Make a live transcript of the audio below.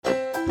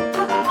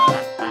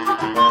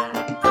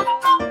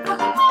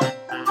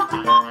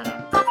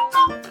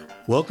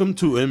Welcome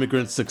to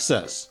Immigrant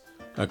Success,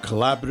 a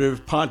collaborative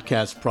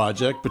podcast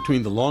project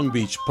between the Long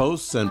Beach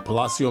Post and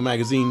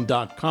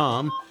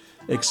PalacioMagazine.com,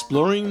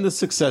 exploring the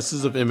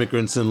successes of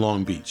immigrants in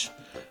Long Beach.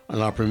 On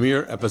our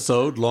premiere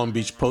episode, Long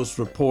Beach Post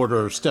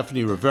reporter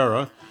Stephanie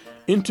Rivera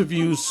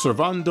interviews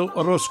Servando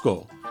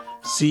Orozco,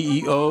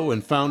 CEO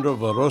and founder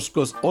of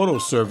Orozco's Auto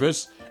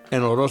Service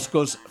and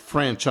Orozco's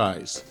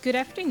franchise. Good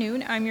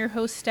afternoon. I'm your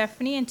host,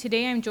 Stephanie, and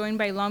today I'm joined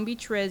by Long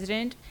Beach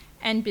resident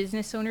and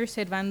business owner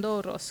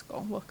Servando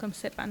Orozco. Welcome,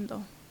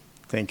 Servando.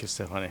 Thank you,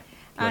 Stephanie.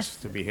 Pleasure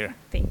to be here.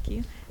 Thank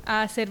you.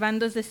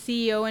 Servando is the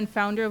CEO and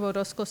founder of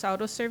Orozco's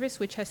Auto Service,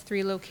 which has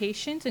 3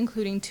 locations,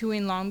 including 2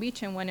 in Long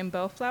Beach and 1 in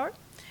Bellflower.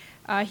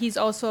 He's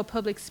also a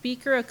public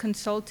speaker, a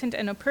consultant,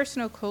 and a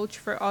personal coach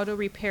for auto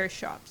repair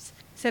shops.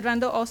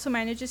 Servando also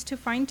manages to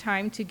find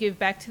time to give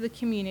back to the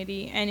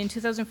community, and in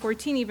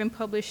 2014 even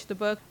published the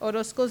book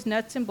Orozco's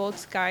Nuts and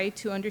Bolts Guide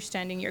to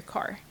Understanding Your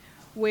Car,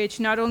 which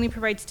not only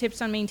provides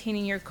tips on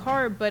maintaining your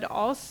car, but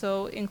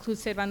also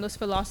includes Servando's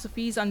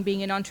philosophies on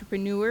being an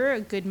entrepreneur,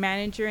 a good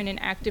manager, and an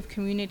active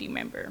community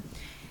member.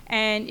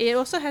 And it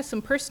also has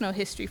some personal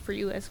history for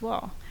you as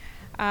well.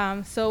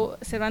 So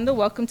Servando,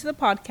 welcome to the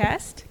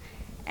podcast.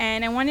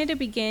 And I wanted to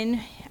begin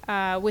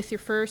with the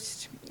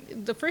first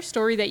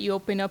story that you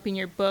open up in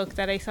your book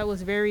that I thought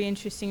was very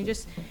interesting,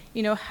 just,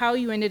 how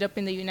you ended up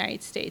in the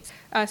United States.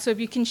 So if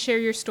you can share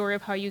your story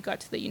of how you got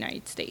to the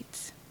United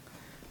States.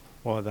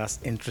 Well, that's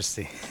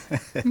interesting.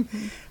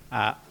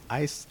 I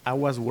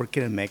was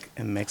working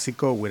in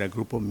Mexico with a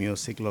group of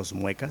music, Los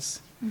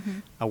Muecas. Mm-hmm.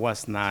 I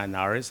was not an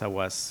artist. I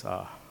was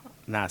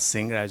not a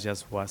singer. I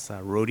just was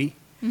a roadie.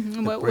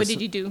 Mm-hmm. What did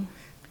you do?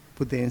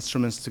 Put the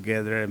instruments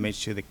together, make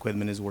sure the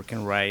equipment is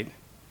working right.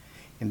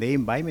 And they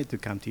invited me to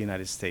come to the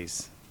United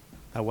States.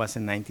 That was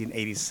in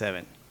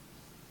 1987.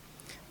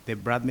 They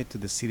brought me to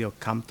the city of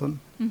Compton,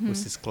 mm-hmm.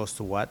 which is close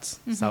to Watts,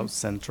 mm-hmm. South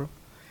Central.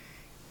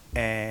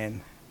 And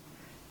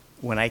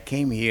when I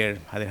came here,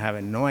 I didn't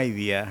have no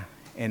idea.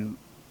 And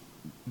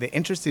the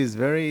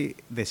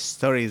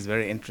story is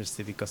very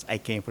interesting because I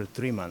came for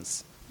 3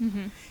 months.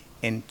 Mm-hmm.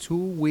 And 2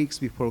 weeks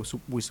before we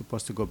were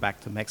supposed to go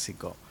back to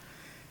Mexico,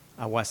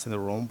 I was in the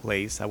wrong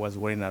place. I was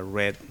wearing a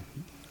red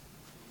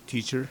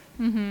t-shirt,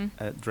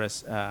 mm-hmm.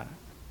 Dress,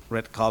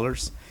 red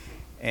colors.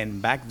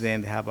 And back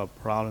then, they have a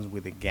problem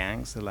with the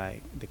gangs,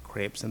 like the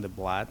Crips and the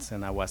Bloods,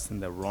 and I was in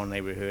the wrong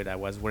neighborhood. I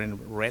was wearing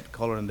red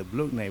color in the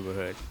blue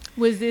neighborhood.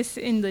 Was this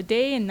in the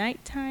day and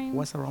nighttime? It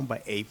was around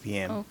by 8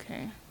 p.m.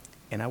 Okay.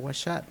 And I was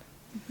shot.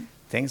 Mm-hmm.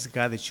 Thanks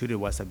God the shooter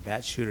was a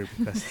bad shooter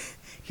because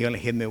he only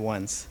hit me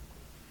once.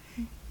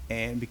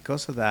 And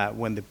because of that,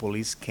 when the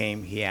police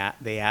came,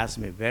 they asked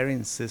me, very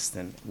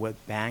insistent, what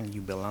band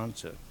you belong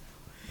to.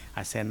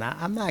 I said, nah,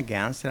 I'm not a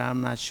gangster,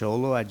 I'm not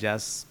Cholo,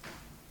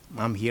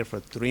 I'm here for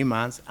 3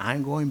 months.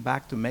 I'm going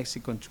back to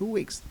Mexico in 2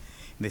 weeks.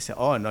 And they said,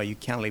 oh, no, you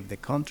can't leave the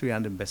country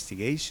under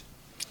investigation.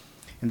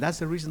 And that's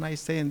the reason I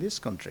stay in this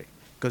country.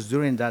 Because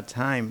during that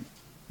time,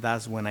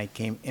 that's when I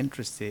became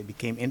interested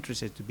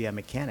to be a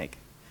mechanic.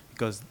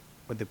 Because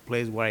with the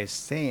place where I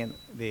stay in,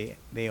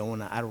 they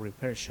own an auto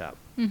repair shop.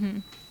 Mm-hmm.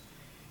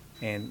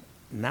 And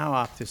now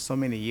after so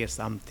many years,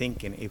 I'm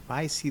thinking, if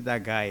I see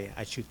that guy,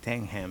 I should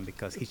thank him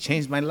because he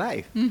changed my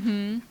life.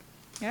 Mm-hmm.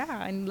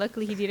 Yeah, and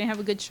luckily he didn't have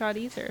a good shot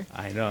either.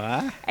 I know,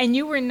 huh? And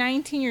you were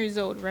 19 years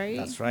old, right?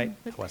 That's right.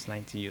 I was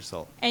 19 years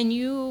old. And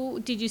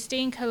did you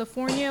stay in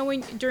California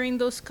during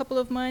those couple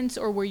of months,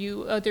 or were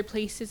you other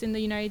places in the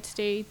United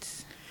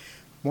States?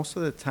 Most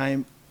of the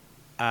time,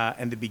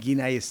 in the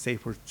beginning, I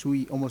stayed for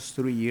almost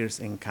 3 years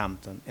in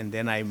Compton, and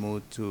then I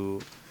moved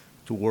to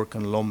work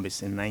in Long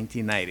Beach in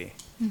 1990.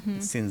 Mm-hmm.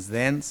 Since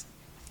then,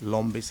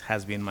 Long Beach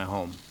has been my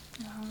home.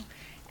 Uh-huh.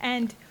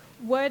 And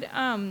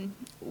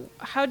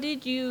how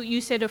did you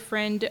said a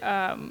friend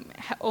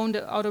owned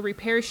an auto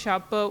repair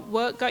shop, but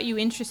what got you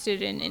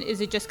interested in it?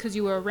 Is it just because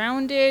you were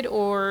around it,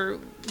 or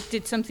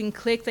did something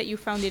click that you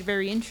found it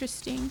very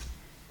interesting?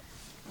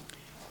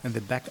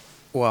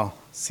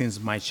 Since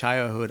my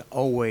childhood,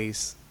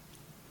 always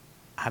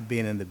have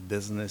been in the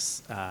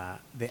business,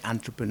 the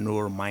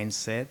entrepreneur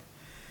mindset.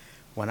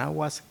 When I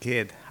was a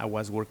kid, I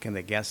was working at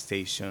the gas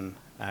station,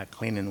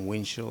 cleaning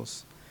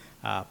windshields,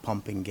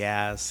 pumping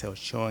gas,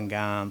 chewing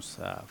gums,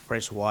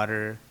 fresh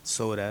water,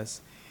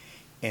 sodas.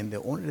 And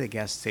the owner of the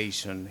gas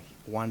station,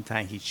 one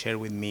time he shared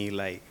with me,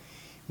 like,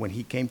 when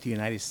he came to the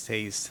United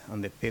States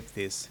in the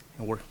 50s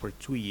and worked for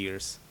 2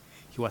 years,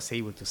 he was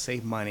able to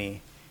save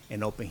money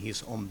and open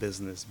his own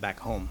business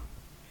back home.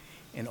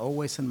 And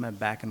always in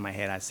my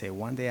head, I say,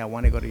 one day I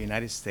want to go to the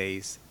United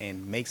States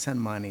and make some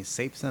money,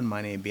 save some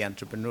money, and be an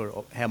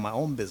entrepreneur, have my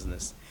own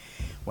business.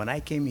 When I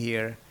came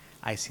here,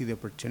 I see the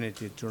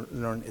opportunity to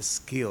learn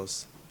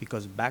skills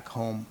because back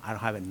home, I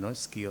don't have no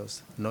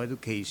skills, no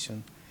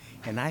education,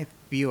 and I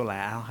feel like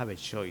I don't have a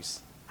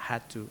choice. I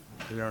had to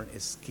learn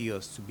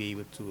skills to be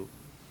able to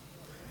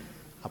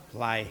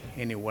apply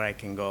anywhere I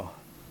can go.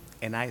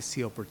 And I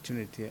see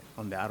opportunity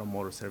on the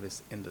automotive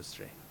service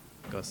industry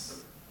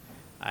because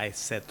I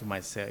said to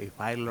myself, if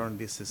I learn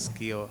this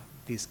skill,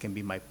 this can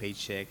be my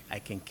paycheck. I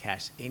can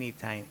cash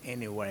anytime,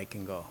 anywhere I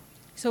can go.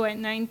 So at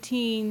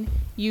 19,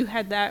 you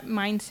had that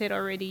mindset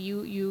already.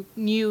 You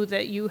knew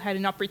that you had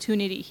an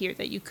opportunity here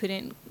that you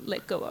couldn't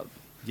let go of.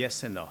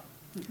 Yes and no.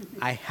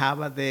 I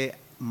have the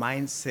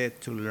mindset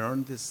to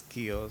learn the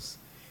skills,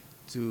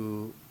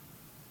 to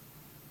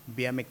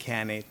be a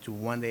mechanic, to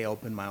one day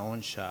open my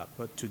own shop.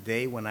 But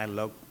today, when I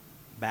look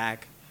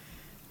back,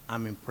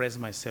 I'm impressed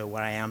myself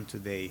where I am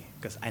today,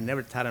 because I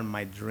never thought in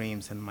my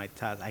dreams and my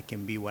thoughts I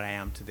can be what I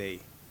am today.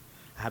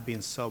 I have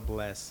been so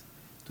blessed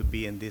to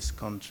be in this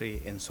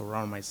country and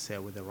surround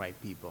myself with the right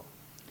people.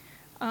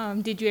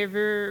 Did you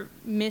ever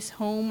miss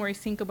home or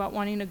think about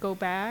wanting to go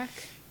back?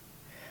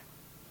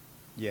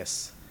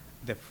 Yes.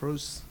 The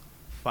first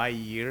 5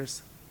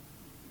 years,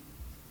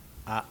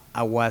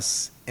 I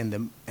was in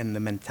the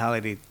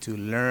mentality to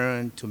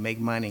learn, to make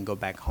money, and go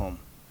back home.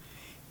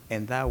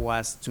 And that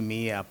was, to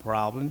me, a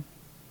problem,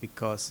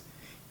 because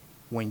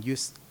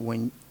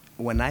when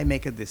I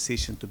make a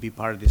decision to be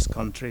part of this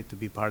country, to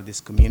be part of this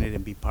community,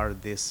 and be part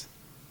of this,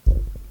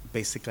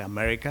 basically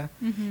America,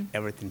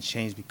 everything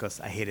changed, because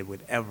I hit it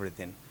with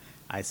everything.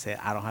 I said,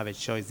 I don't have a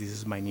choice. This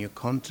is my new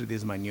country. This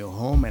is my new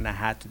home. And I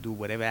had to do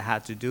whatever I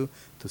had to do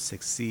to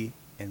succeed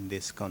in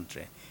this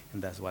country.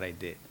 And that's what I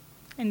did.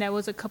 And that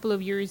was a couple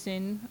of years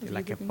in.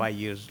 Like 5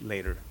 years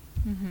later.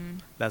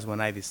 That's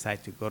when I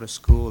decided to go to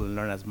school and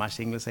learn as much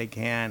English as I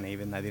can.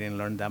 Even I didn't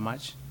learn that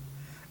much.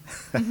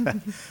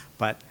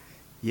 But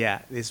yeah,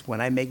 this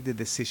when I make the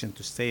decision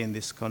to stay in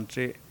this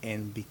country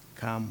and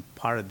become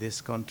part of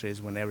this country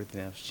is when everything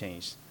else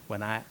changed.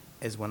 When I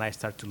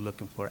start to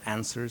looking for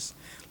answers,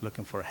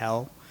 looking for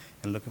help,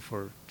 and looking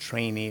for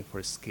training,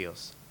 for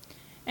skills.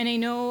 And I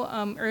know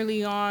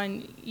early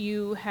on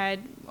you had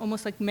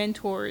almost like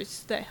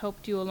mentors that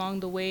helped you along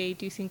the way.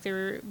 Do you think they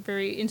were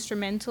very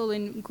instrumental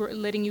in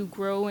letting you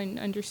grow and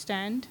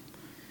understand?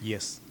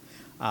 Yes.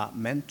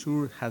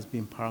 Mentor has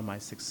been part of my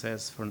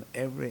success from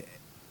every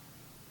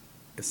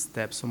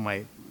steps of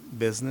my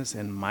business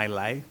and my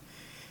life.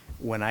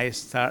 When I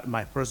start,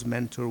 my first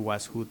mentor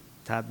was who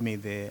taught me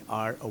the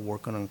art of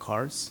working on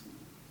cars.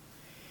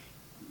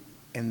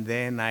 And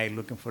then I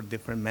looking for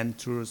different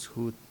mentors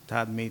who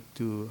taught me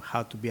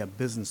how to be a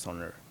business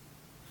owner.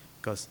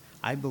 Because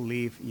I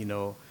believe,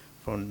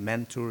 from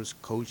mentors,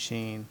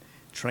 coaching,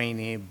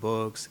 training,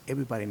 books,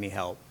 everybody need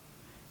help.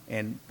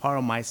 And part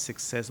of my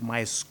success,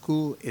 my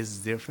school is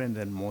different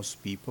than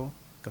most people,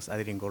 because I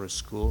didn't go to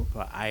school,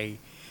 but I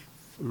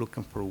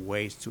looking for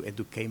ways to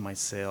educate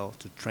myself,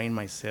 to train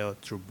myself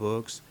through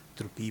books,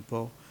 through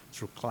people,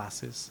 through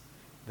classes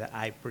that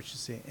I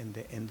purchase in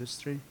the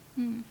industry,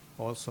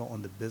 also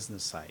on the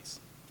business side.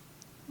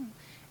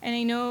 And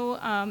I know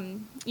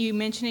you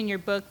mentioned in your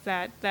book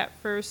that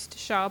first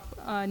shop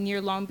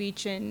near Long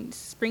Beach and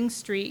Spring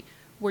Street,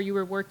 where you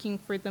were working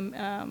for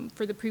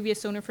the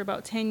previous owner for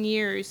about 10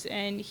 years,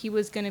 and he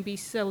was going to be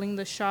selling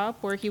the shop,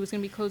 or he was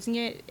going to be closing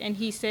it, and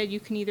he said you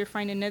can either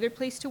find another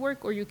place to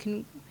work or you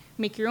can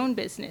make your own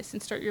business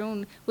and start your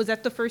own. Was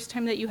that the first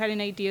time that you had an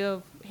idea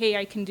of, hey,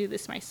 I can do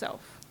this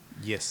myself?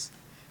 Yes.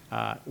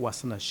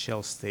 Was on a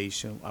Shell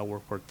station. I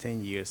worked for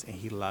 10 years, and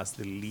he lost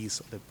the lease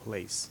of the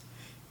place.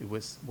 It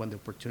was when the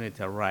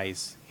opportunity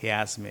arose. He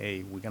asked me,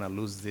 hey, we're going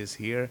to lose this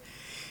here.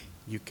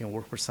 You can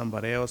work for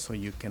somebody else, or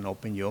you can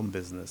open your own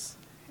business.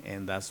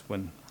 And that's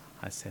when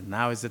I said,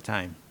 now is the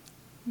time.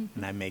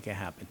 And I make it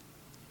happen.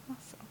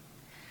 Awesome.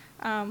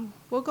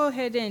 We'll go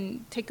ahead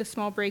and take a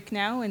small break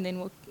now, and then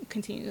we'll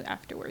continue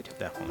afterward.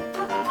 Definitely.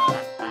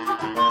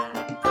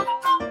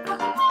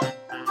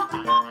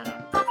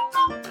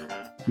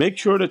 Make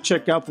sure to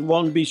check out the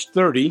Long Beach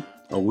 30,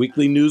 a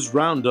weekly news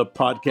roundup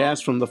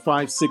podcast from the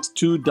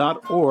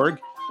 562.org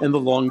and the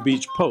Long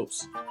Beach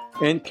Post.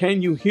 And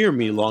Can You Hear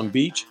Me, Long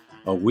Beach,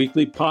 a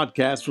weekly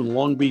podcast from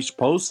Long Beach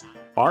Post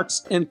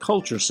Arts and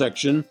Culture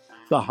section,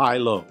 The High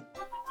Low.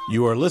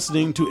 You are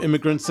listening to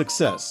Immigrant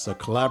Success, a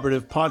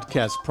collaborative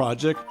podcast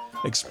project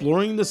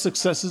exploring the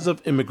successes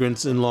of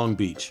immigrants in Long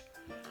Beach.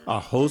 Our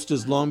host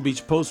is Long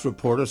Beach Post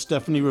reporter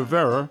Stephanie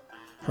Rivera.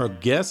 Her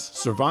guest,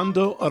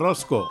 Servando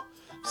Orozco,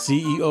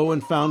 CEO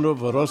and founder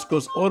of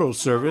Orozco's Auto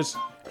Service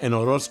and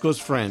Orozco's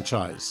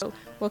franchise.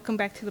 Welcome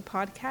back to the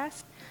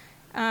podcast.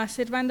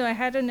 Servando, I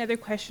had another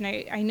question.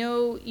 I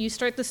know you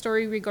start the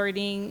story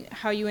regarding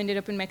how you ended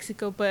up in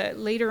Mexico, but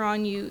later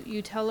on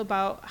you tell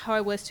about how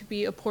it was to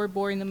be a poor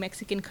boy in the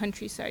Mexican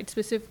countryside,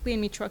 specifically in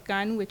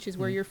Michoacan, which is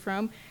where you're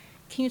from.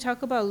 Can you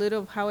talk about a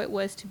little of how it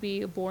was to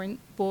be a born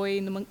boy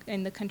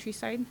in the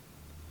countryside?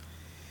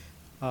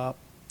 I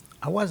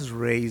was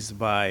raised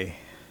by,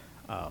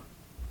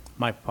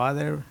 my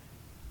father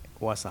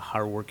was a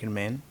hardworking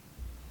man.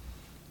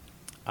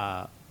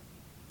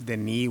 The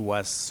need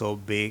was so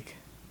big.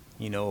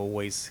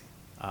 Always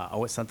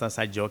sometimes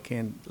I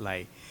joking,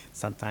 like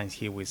sometimes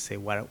he would say,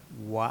 what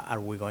are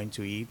we going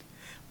to eat?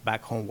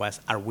 Back home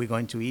was, are we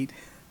going to eat?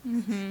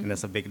 And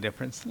that's a big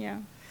difference. Yeah.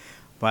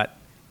 But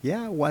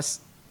yeah, it was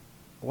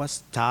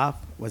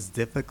tough, was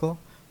difficult,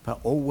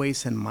 but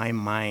always in my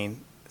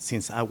mind,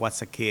 since I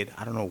was a kid,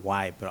 I don't know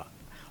why, but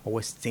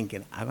always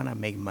thinking, I'm going to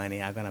make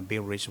money, I'm going to be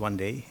rich one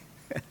day.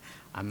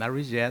 I'm not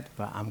rich yet,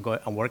 but I'm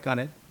working on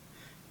it.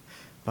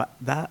 But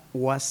that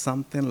was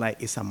something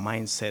like it's a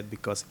mindset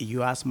because if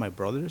you ask my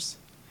brothers,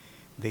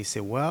 they say,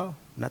 well,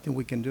 nothing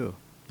we can do.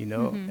 You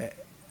know,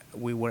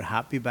 we were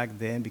happy back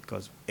then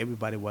because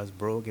everybody was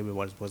broke,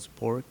 everybody was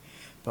poor.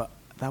 But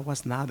that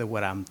was not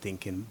what I'm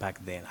thinking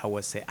back then. I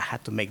would say I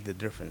had to make the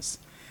difference.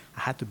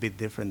 I had to be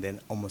different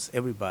than almost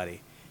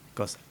everybody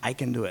because I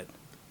can do it.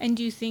 And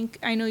do you think,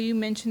 I know you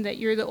mentioned that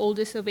you're the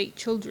oldest of 8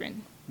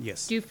 children.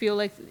 Yes. Do you feel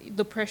like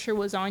the pressure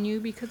was on you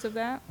because of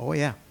that? Oh,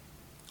 yeah.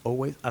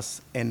 Always,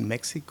 as in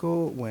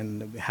Mexico,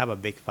 when we have a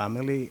big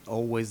family,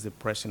 always the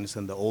pressure is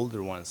on the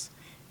older ones.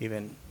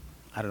 Even,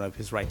 I don't know if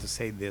it's right to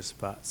say this,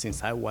 but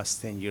since I was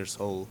 10 years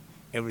old,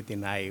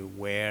 everything I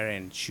wear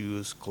and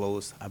shoes,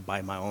 clothes, I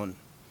buy my own.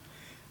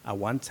 At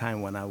one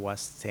time when I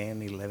was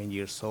 10, 11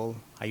 years old,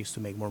 I used to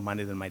make more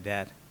money than my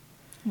dad.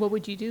 What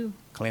would you do?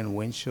 Clean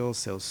windshields,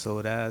 sell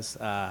sodas,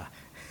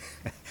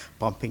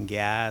 pumping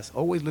gas,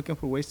 always looking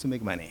for ways to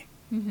make money.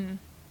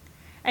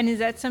 And is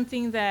that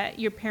something that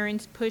your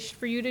parents pushed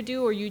for you to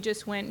do, or you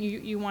just went,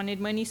 you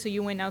wanted money, so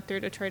you went out there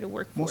to try to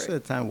work for Most it?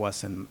 of the time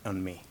was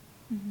on me.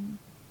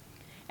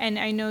 And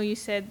I know you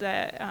said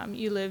that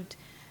you lived,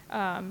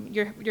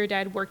 your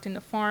dad worked in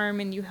the farm,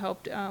 and you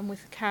helped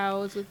with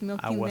cows, with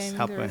milking I was them.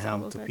 helping There was all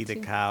him of to that feed the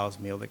too. cows,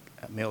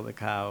 milk the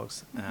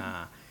cows.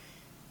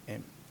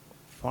 And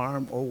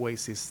farm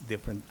always is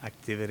different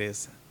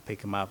activities.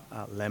 Pick him up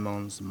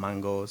lemons,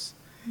 mangoes,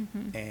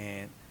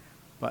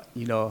 but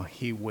you know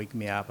he wake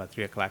me up at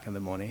 3 o'clock in the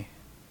morning,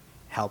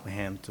 help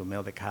him to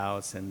milk the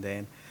cows, and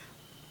then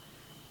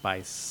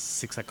by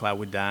 6 o'clock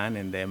we're done,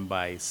 and then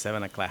by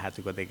 7 o'clock I had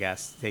to go to the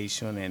gas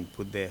station and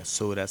put the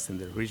sodas in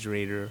the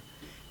refrigerator,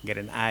 get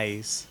an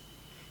ice,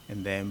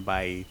 and then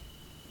by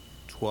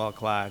 12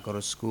 o'clock go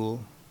to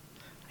school.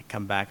 I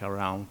come back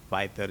around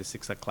 5:30,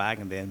 6 o'clock,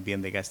 and then be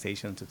in the gas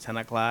station until 10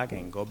 o'clock,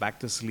 and go back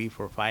to sleep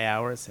for 5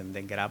 hours, and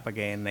then get up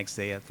again next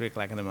day at 3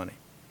 o'clock in the morning.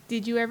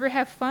 Did you ever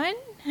have fun?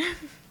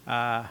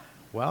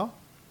 Well,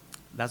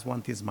 that's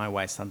one thing my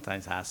wife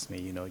sometimes asks me,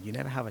 you know, you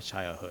never have a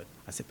childhood.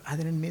 I said, I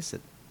didn't miss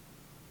it.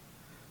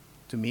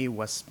 To me, it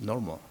was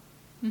normal.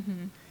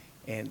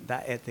 And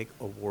that ethic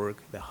of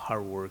work, the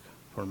hard work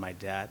for my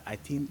dad, I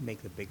think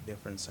make a big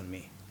difference on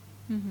me.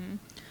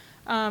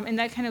 And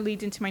that kind of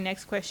leads into my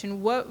next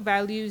question. What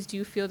values do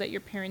you feel that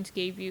your parents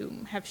gave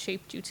you have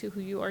shaped you to who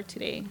you are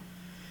today?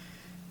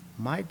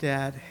 My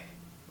dad,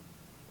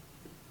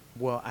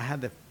 well,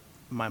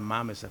 my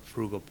mom is a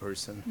frugal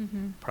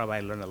person. Probably I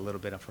learned a little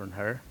bit from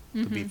her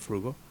to be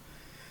frugal.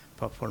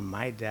 But for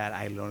my dad,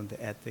 I learned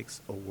the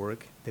ethics of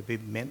work, to be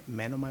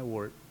man of my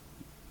word.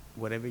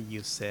 Whatever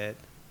you said,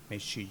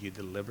 make sure you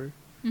deliver.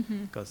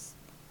 Because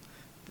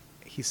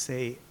he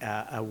say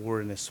a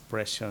word, an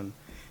expression,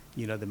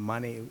 you know, the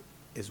money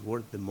is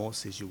worth the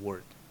most is your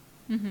word.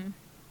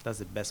 That's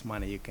the best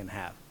money you can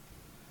have.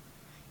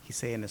 He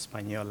say in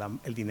español,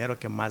 el dinero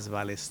que más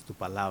vale es tu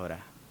palabra.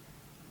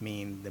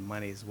 Mean the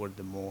money is worth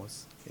the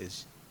most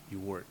is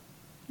your word.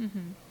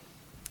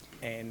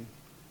 And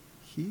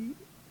he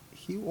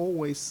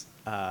always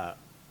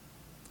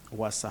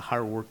was a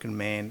hardworking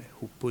man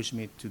who pushed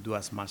me to do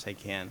as much as I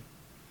can.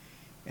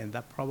 And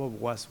that probably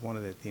was one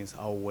of the things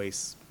I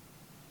always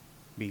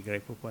be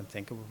grateful for and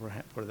thankful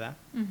for that.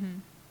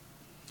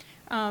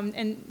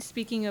 And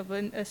speaking of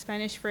a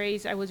Spanish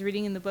phrase, I was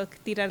reading in the book,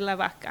 tirar la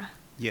vaca.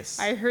 Yes.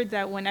 I heard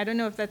that one. I don't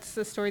know if that's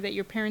the story that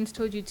your parents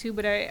told you too,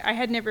 but I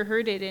had never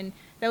heard it. And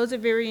that was a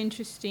very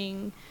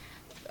interesting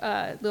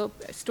little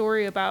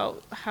story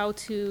about how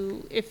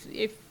to,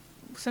 if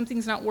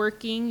something's not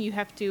working, you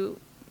have to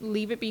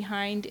leave it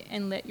behind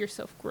and let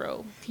yourself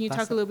grow. Can you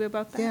talk a little bit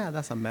about that? Yeah,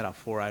 that's a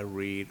metaphor I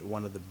read,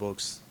 one of the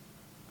books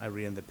I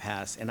read in the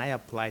past, and I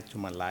applied to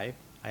my life.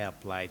 I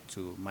applied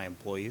to my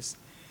employees.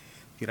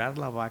 Tirar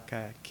la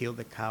vaca, kill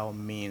the cow,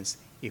 means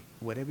if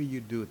whatever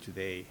you do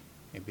today,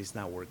 if it's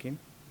not working,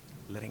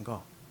 let it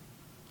go.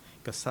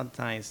 Because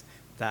sometimes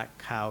that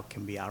cow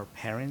can be our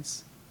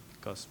parents,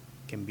 because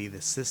can be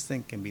the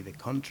system, can be the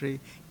country,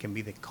 can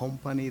be the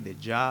company, the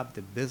job,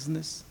 the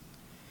business.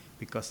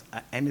 Because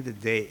at the end of the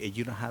day, if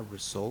you don't have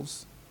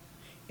results,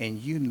 and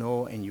you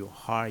know in your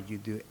heart you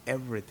do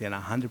everything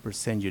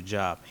 100% your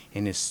job,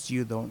 and if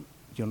you don't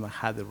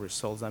have the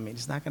results, I mean,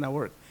 it's not gonna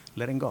work.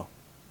 Let it go.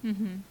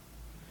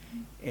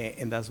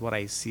 And that's what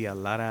I see a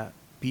lot of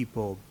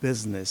people,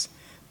 business,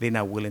 they're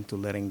not willing to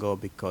let it go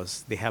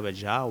because they have a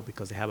job,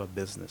 because they have a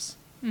business.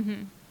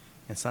 And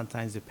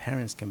sometimes the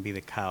parents can be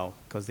the cow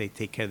because they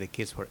take care of the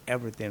kids for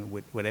everything,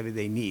 with whatever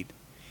they need,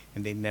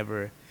 and they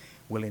never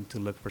willing to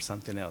look for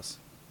something else.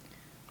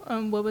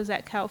 What was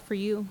that cow for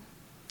you?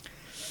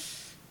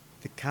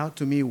 The cow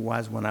to me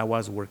was when I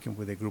was working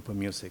with a group of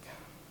music.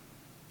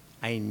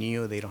 I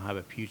knew they don't have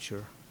a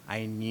future.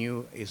 I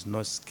knew it's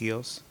no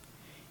skills.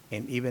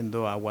 And even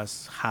though I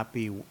was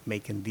happy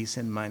making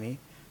decent money,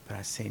 but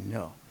I say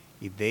no.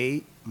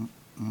 If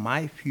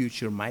my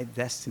future, my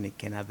destiny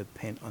cannot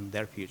depend on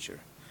their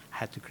future. I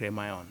had to create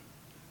my own.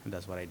 And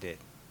that's what I did.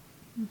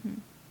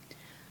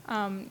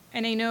 And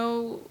I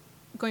know,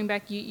 going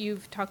back,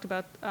 you've talked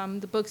about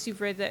the books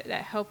you've read that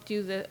helped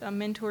you, the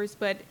mentors,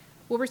 but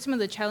what were some of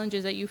the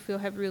challenges that you feel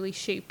have really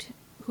shaped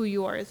who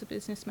you are as a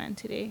businessman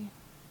today?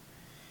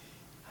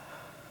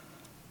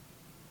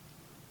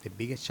 The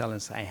biggest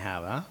challenge I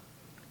have, huh?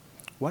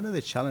 One of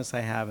the challenges I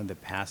have in the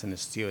past and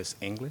still is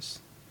English.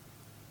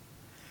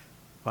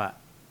 But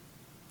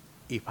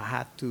if I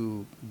had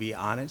to be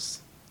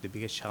honest, the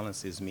biggest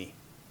challenge is me.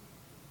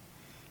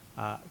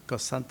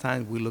 Because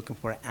sometimes we're looking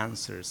for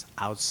answers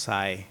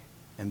outside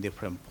in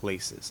different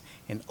places.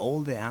 And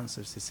all the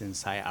answers is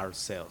inside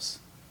ourselves.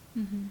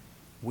 Mm-hmm.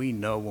 We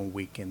know when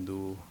we can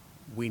do,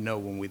 we know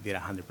when we did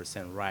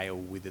 100% right or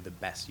we did the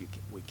best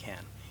we can.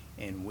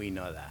 And we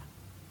know that.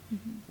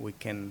 Mm-hmm. We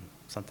can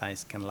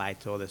sometimes can lie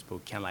to others, but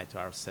we can't lie to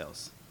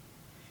ourselves.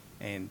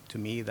 And to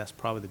me, that's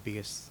probably the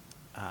biggest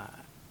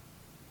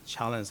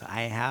challenge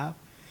I have,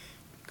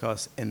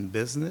 because in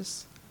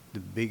business,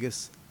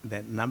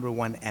 the number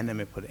one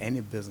enemy for any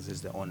business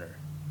is the owner.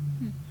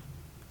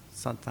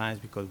 Sometimes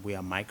because we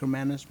are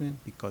micromanagement,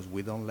 because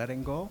we don't let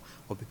it go,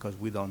 or because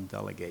we don't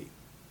delegate.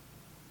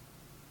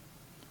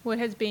 What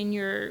has been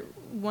your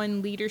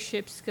one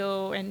leadership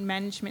skill and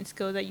management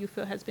skill that you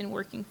feel has been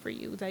working for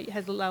you, that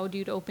has allowed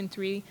you to open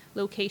 3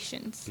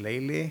 locations?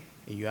 Lately,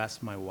 if you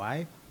ask my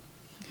wife,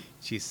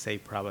 she say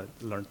probably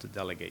learn to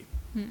delegate.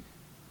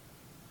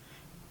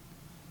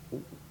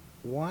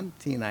 One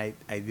thing I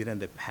did in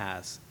the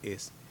past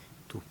is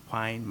to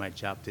find my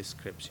job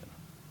description.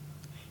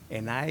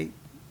 And I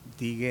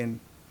dig in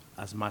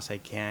as much as I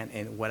can,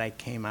 and what I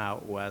came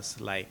out was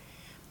like,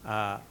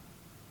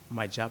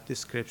 my job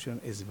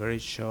description is very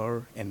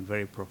short and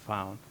very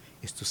profound.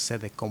 It's to set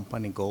the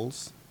company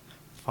goals,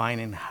 find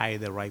and hire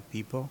the right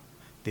people,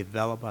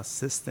 develop a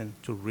system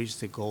to reach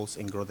the goals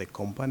and grow the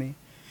company,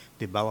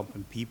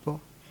 developing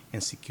people,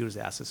 and secure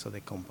the assets of the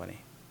company.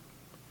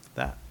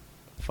 That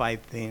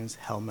 5 things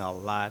help me a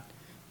lot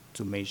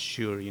to make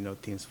sure,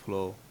 things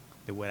flow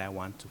the way I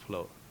want to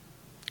flow.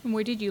 And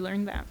where did you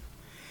learn that?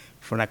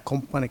 From a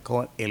company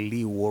called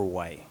Elite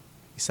Worldwide.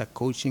 It's a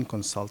coaching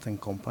consulting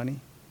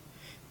company.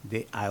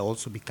 I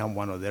also become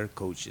one of their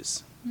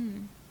coaches.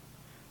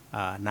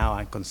 Now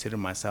I consider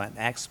myself an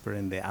expert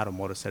in the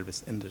automotive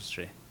service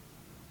industry.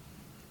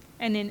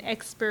 And an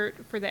expert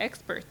for the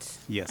experts.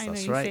 Yes, I know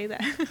that's you right. say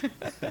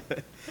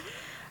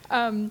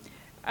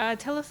that.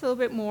 Tell us a little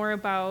bit more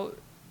about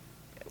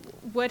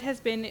what has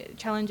been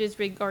challenges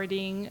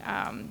regarding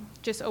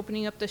just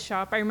opening up the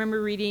shop. I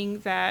remember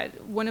reading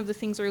that one of the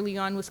things early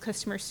on was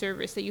customer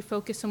service, that you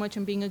focused so much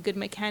on being a good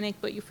mechanic,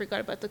 but you forgot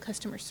about the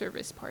customer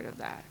service part of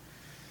that.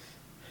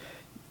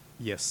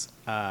 Yes.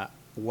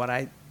 What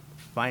I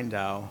find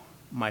out,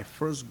 my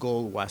first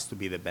goal was to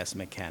be the best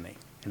mechanic.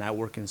 And I'm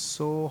working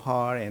so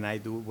hard, and I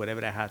do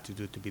whatever I have to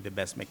do to be the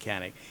best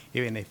mechanic.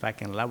 Even if I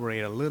can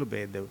elaborate a little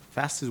bit, the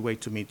fastest way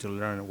to me to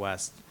learn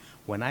was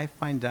when I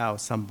find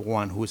out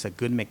someone who is a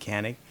good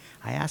mechanic,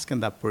 I ask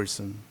that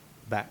person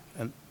back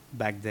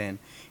then,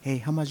 hey,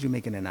 how much you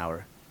making an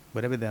hour?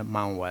 Whatever the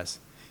amount was.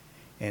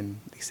 And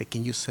they say,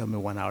 can you sell me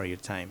 1 hour of your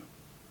time?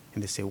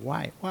 And they say,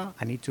 why? Well,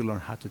 I need to learn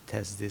how to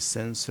test this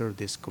sensor,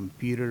 this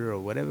computer, or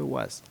whatever it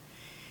was.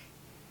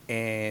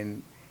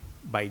 And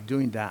by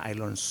doing that, I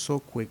learned so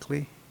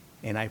quickly,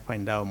 and I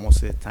find out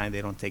most of the time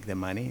they don't take the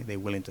money. They're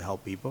willing to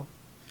help people.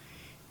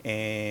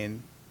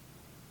 And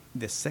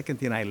the second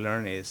thing I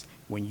learned is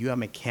when you're a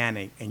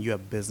mechanic and you're a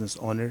business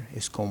owner,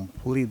 it's a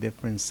completely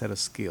different set of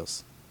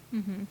skills.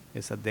 Mm-hmm.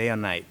 It's a day or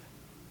night.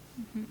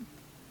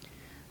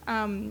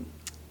 Mm-hmm.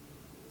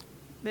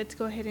 Let's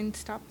go ahead and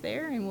stop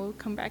there, and we'll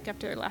come back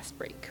after our last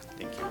break.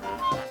 Thank you.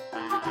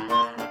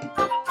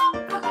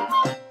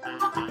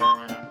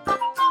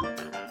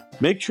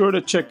 Make sure to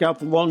check out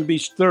the Long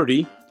Beach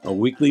 30, a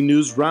weekly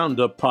news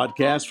roundup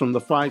podcast from the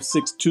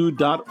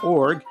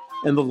 562.org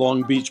and the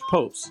Long Beach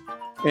Post.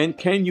 And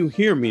Can You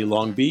Hear Me,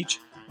 Long Beach,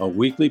 a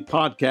weekly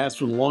podcast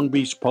from Long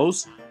Beach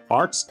Post,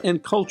 Arts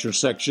and Culture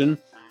section,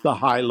 The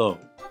High Low.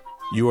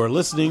 You are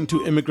listening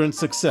to Immigrant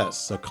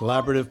Success, a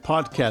collaborative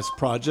podcast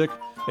project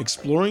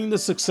exploring the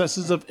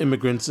successes of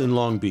immigrants in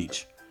Long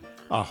Beach.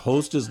 Our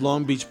host is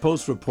Long Beach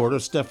Post reporter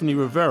Stephanie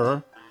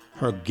Rivera.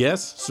 Her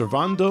guest,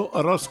 Servando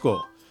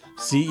Orozco,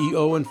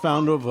 CEO and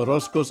founder of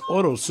Orozco's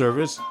Auto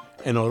Service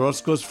and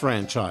Orozco's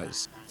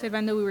franchise.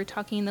 Servando, we were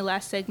talking in the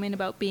last segment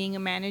about being a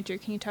manager.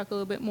 Can you talk a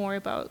little bit more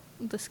about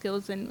the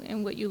skills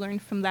and what you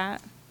learned from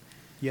that?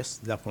 Yes,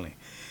 definitely.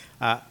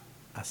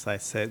 As I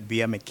said,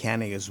 be a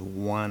mechanic is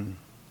one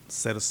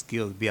set of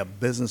skills. Be a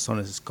business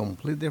owner is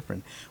completely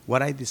different.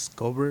 What I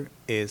discovered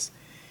is,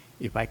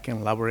 if I can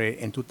elaborate,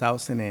 in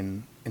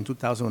 2000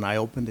 when I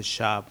opened the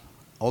shop,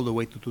 all the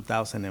way to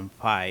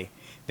 2005,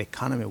 the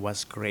economy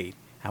was great.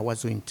 I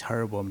was doing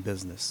terrible in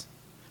business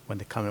when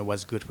the economy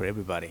was good for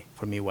everybody.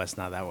 For me, it was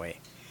not that way.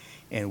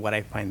 And what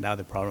I find out,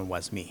 the problem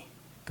was me,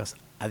 because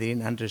I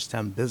didn't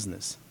understand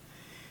business.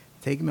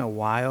 Take me a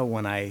while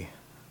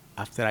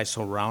after I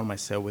surround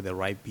myself with the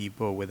right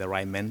people, with the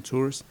right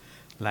mentors,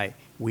 like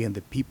we in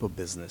the people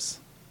business.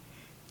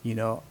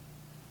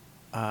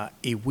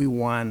 If we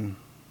want,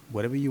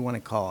 whatever you want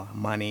to call it,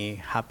 money,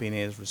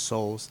 happiness,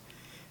 results,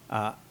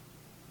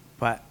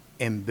 but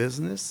in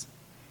business,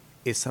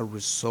 it's a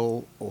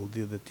result of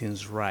do the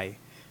things right.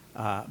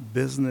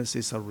 Business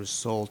is a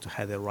result to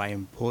have the right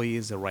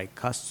employees, the right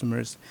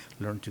customers,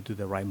 learn to do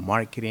the right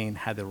marketing,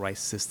 have the right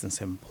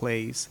systems in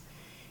place.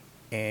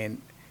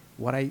 And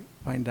what I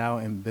find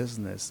out in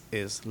business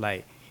is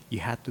like you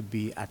have to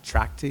be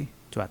attractive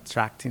to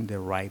attracting the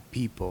right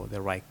people,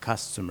 the right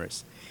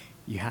customers.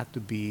 You have to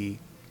be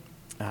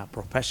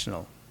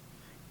professional,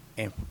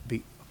 and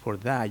for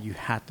that you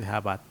have to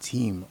have a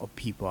team of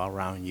people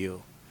around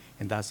you,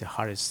 and that's the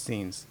hardest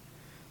things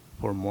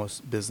for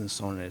most business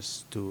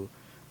owners to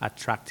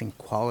attracting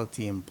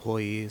quality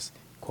employees,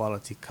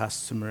 quality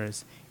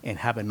customers, and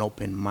have an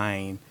open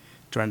mind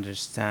to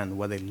understand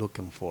what they're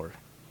looking for.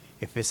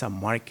 If it's a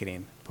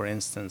marketing, for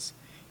instance,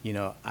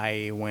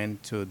 I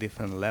went to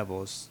different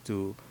levels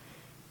to,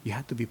 you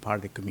have to be part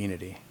of the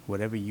community.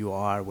 Whatever you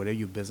are, whatever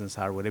your business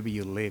are, whatever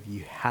you live,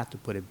 you have to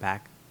put it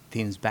back,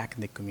 things back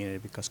in the community,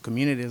 because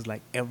community is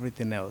like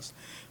everything else.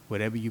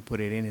 Whatever you put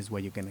it in is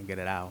what you're gonna get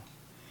it out.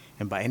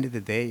 And by the end of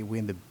the day, we're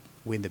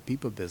in the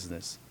people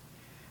business.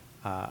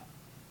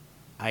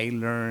 I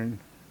learned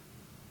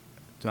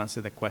to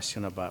answer the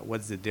question about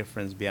what's the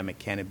difference be a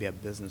mechanic, be a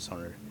business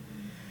owner.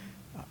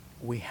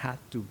 We have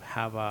to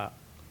have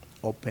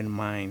open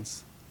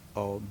minds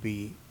or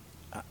be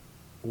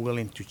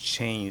willing to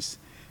change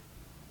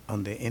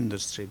on the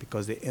industry,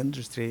 because the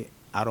industry,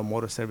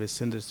 automotive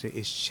service industry,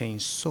 is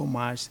changed so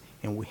much,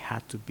 and we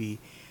have to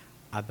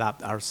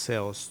adapt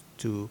ourselves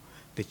to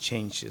the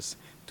changes,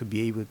 to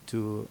be able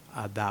to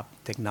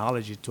adapt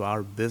technology to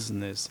our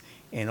business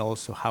and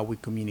also how we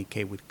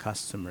communicate with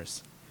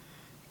customers.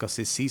 Because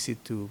it's easy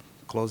to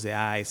close the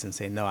eyes and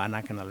say, no, I'm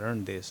not going to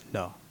learn this.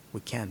 No,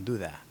 we can't do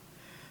that.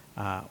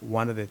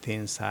 One of the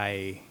things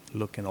I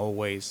looking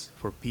always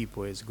for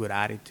people is good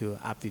attitude,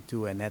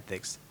 aptitude, and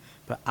ethics.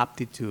 But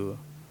aptitude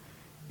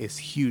is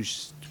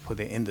huge for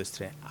the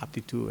industry.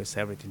 Aptitude is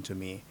everything to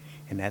me,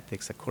 and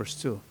ethics, of course,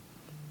 too.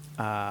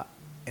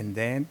 And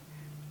then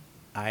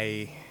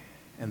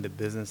in the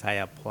business I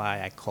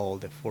apply, I call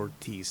the 4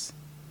 T's.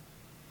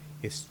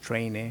 It's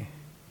train,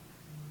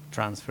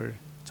 transfer,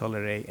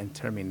 tolerate, and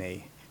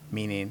terminate.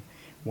 Meaning,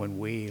 when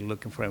we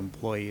looking for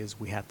employees,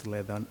 we have to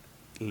let them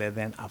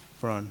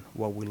upfront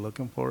what we're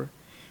looking for.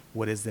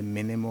 What is the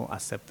minimal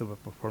acceptable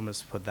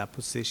performance for that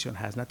position?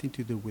 Has nothing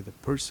to do with the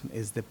person,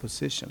 it's the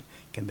position.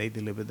 Can they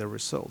deliver the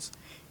results?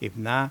 If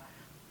not,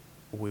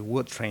 we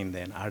will train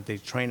them. Are they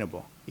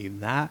trainable? If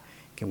not,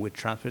 can we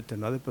transfer to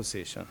another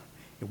position?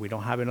 If we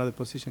don't have another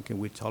position, can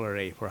we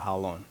tolerate for how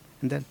long?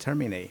 And then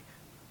terminate.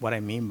 What I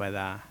mean by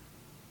that,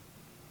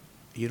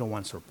 you don't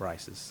want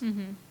surprises.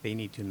 Mm-hmm. They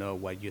need to know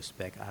what you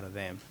expect out of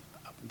them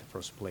in the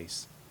first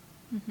place.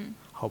 Mm-hmm.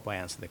 Hope I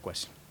answered the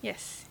question.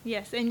 Yes.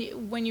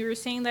 And when you were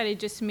saying that, it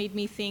just made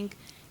me think,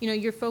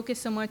 you're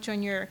focused so much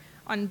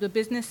on the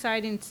business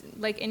side and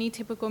like any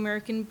typical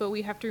American, but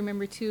we have to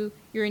remember too,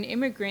 you're an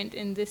immigrant,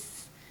 and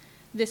this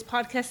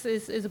podcast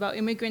is about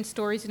immigrant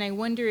stories. And I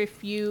wonder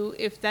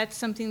if that's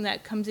something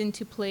that comes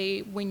into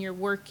play when you're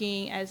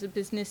working as a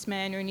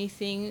businessman or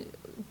anything.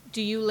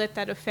 Do you let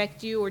that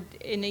affect you, or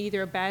in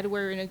either a bad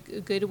way or in a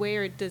good way,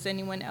 or does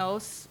anyone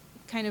else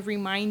kind of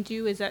remind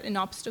you? Is that an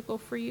obstacle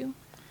for you?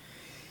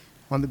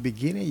 On the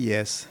beginning,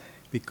 yes,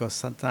 because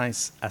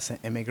sometimes as an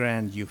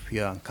immigrant, you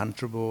feel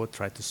uncomfortable,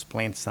 try to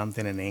explain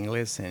something in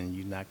English, and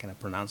you're not going to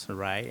pronounce it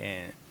right.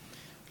 And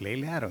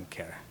lately, I don't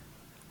care.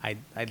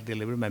 I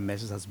deliver my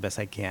message as best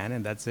I can,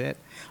 and that's it.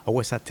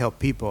 Always I tell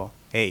people,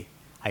 hey,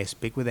 I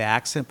speak with the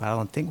accent, but I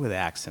don't think with the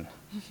accent.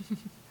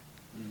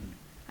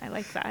 I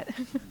like that.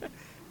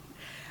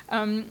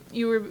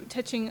 You were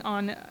touching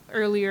on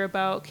earlier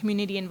about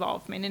community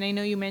involvement, and I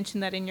know you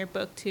mentioned that in your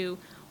book too.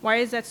 Why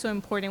is that so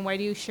important? Why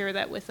do you share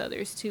that with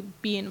others to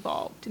be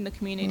involved in the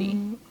community?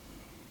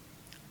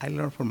 I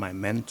learned from my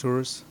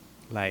mentors,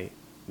 like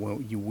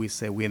when we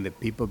say we're in the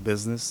people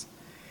business,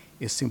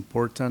 it's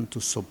important to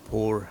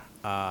support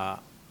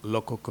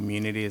local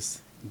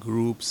communities,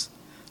 groups,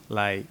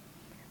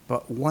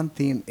 but one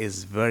thing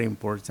is very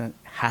important,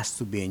 has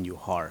to be in your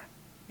heart.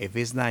 If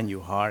it's not in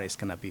your heart, it's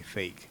gonna be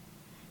fake.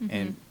 Mm-hmm.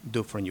 And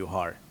do from your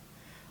heart.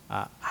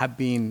 I've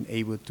been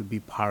able to be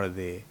part of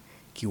the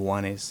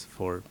Kiwanis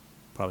for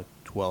probably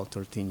 12,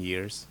 13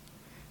 years,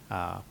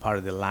 part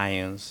of the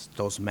Lions,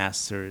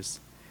 Toastmasters,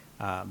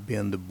 be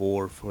on the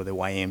board for the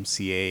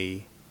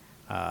YMCA,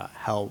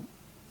 help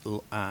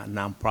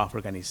nonprofit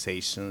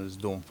organizations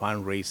doing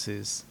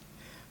fundraisers.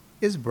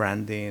 It's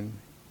branding,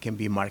 can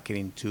be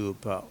marketing too,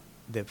 but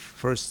the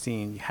first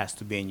thing has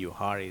to be in your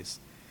heart is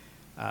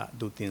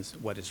do things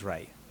what is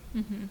right.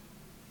 Mm-hmm.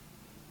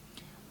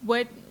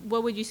 What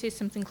would you say is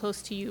something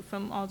close to you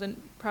from all the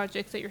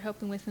projects that you're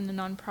helping with in the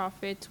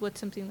nonprofits? What's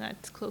something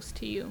that's close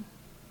to you?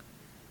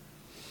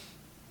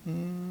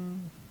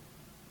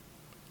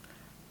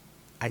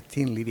 I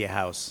think Lydia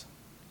House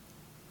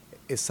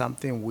is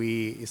something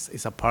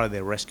it's a part of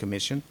the Rescue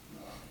Mission.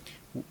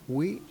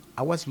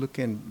 I was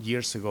looking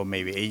years ago,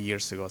 maybe 8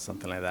 years ago,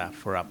 something like that,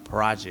 for a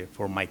project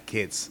for my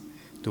kids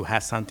to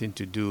have something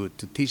to do,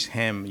 to teach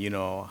him,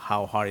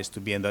 how hard it is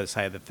to be on the other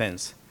side of the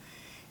fence.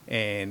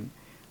 And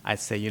I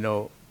say,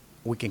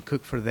 we can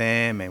cook for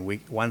them, and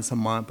we once a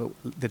month. But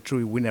the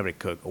truth, we never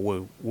cook.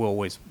 We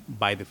always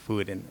buy the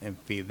food and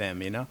feed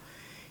them,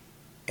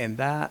 And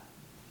that,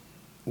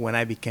 when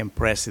I became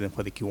president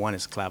for the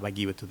Kiwanis Club, I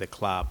give it to the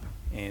club.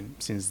 And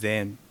since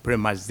then, pretty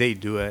much they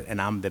do it,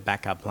 and I'm the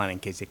backup plan in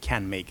case they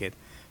can't make it.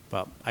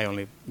 But I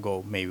only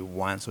go maybe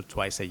once or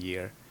twice a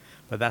year.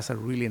 But that's a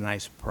really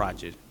nice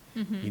project,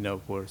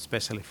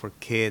 especially for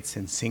kids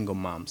and single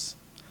moms.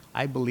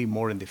 I believe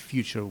more in the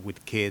future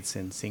with kids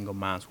and single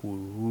moms who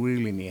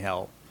really need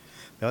help.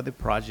 The other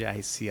project,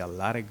 I see a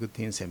lot of good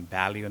things and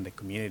value in the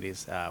community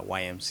is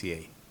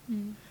YMCA.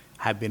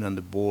 I've been on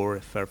the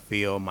board,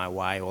 Fairfield, my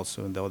wife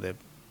also in the other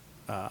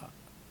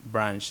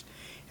branch,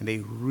 and they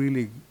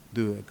really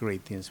do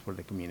great things for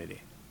the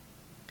community.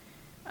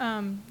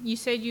 You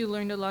said you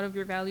learned a lot of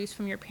your values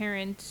from your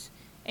parents,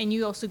 and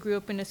you also grew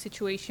up in a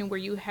situation where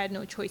you had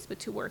no choice but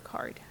to work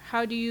hard.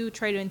 How do you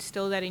try to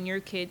instill that in your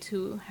kids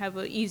who have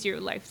an easier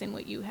life than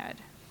what you had?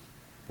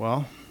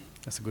 Well,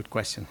 that's a good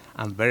question.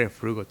 I'm very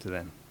frugal to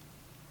them.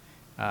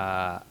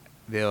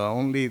 The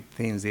only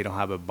things they don't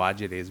have a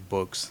budget is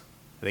books.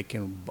 I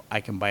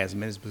can buy as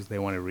many books they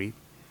want to read,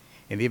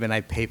 and even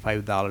I pay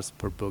 $5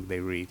 per book they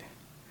read.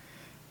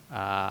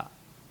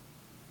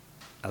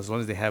 As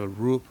long as they have a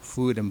roof,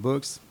 food, and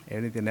books,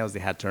 anything else they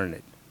had to earn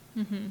it.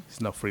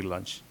 It's no free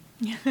lunch.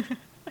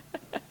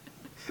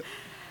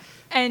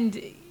 And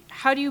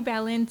how do you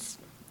balance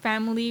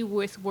family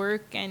with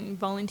work and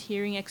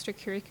volunteering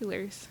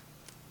extracurriculars?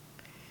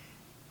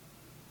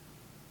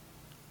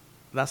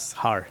 That's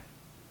hard,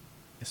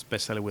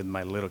 especially with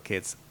my little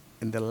kids.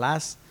 In the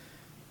last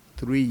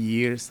 3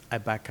 years, I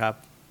back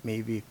up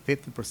maybe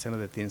 50% of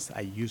the things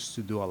I used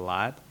to do a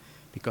lot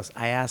because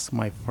I ask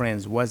my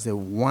friends, what's the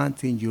one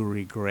thing you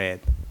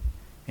regret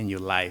in your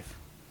life?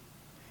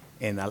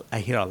 And I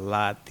hear a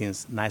lot of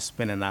things, not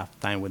spend enough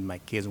time with my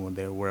kids when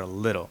they were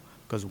little.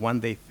 Because when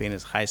they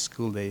finish high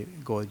school, they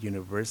go to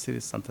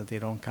university, sometimes they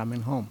don't come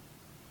in home.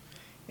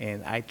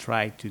 And I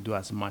try to do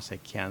as much as I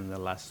can in the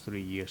last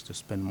 3 years to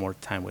spend more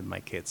time with my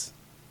kids.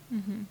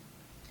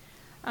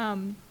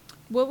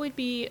 What would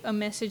be a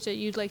message that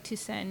you'd like to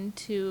send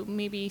to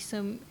maybe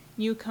some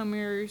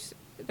newcomers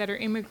that are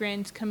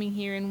immigrants coming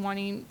here and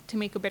wanting to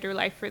make a better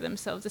life for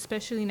themselves,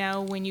 especially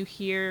now when you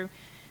hear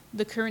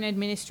the current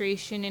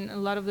administration and a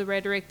lot of the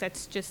rhetoric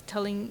that's just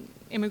telling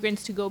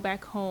immigrants to go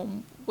back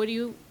home? What do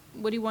you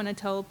want to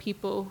tell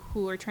people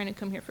who are trying to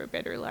come here for a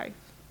better life?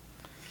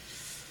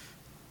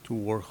 To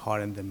work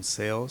hard on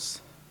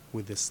themselves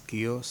with the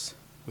skills,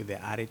 with the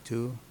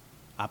attitude,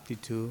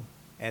 aptitude,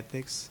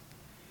 ethics,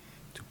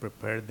 to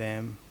prepare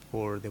them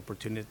for the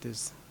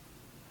opportunities.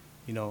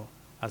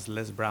 As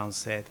Les Brown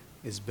said,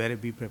 it's better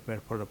be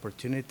prepared for the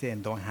opportunity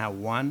and don't have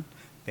one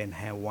than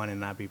have one and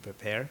not be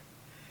prepared.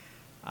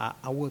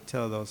 I will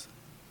tell those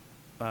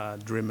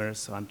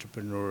dreamers,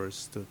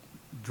 entrepreneurs to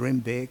dream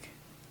big,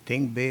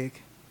 think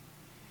big,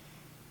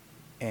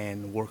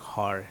 and work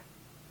hard,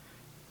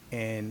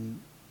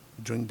 and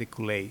drink the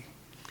Kool-Aid.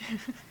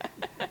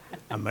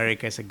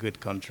 America is a good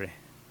country.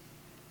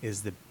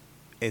 It's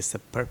a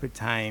perfect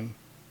time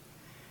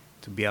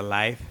to be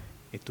alive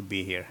and to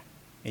be here.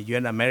 And you're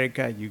in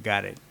America, you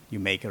got it. You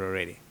make it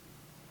already.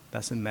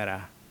 Doesn't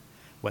matter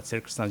what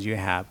circumstance you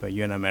have, but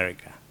you're in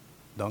America.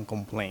 Don't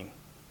complain.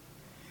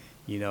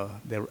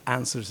 The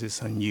answers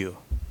is on you.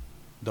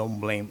 Don't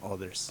blame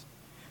others.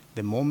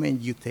 The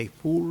moment you take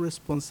full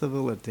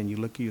responsibility and you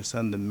look at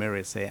yourself in the mirror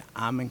and say,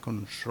 I'm in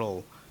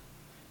control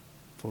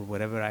for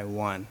whatever I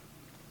want,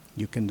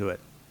 you can do it.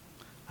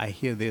 I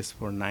hear this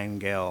for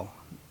Nightingale,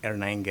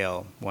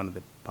 one of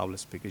the public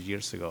speakers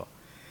years ago.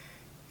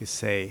 He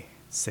say,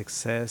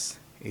 success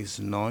is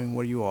knowing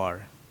where you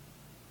are,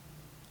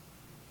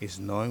 is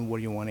knowing where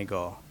you want to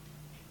go,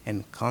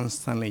 and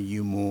constantly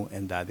you move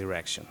in that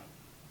direction.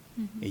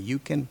 If you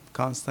can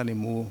constantly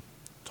move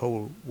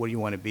toward where you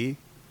want to be,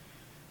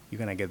 you're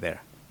going to get there.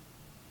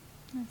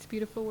 That's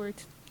beautiful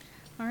words.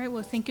 All right,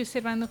 well, thank you,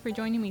 Servando, for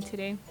joining me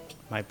today.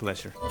 My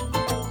pleasure.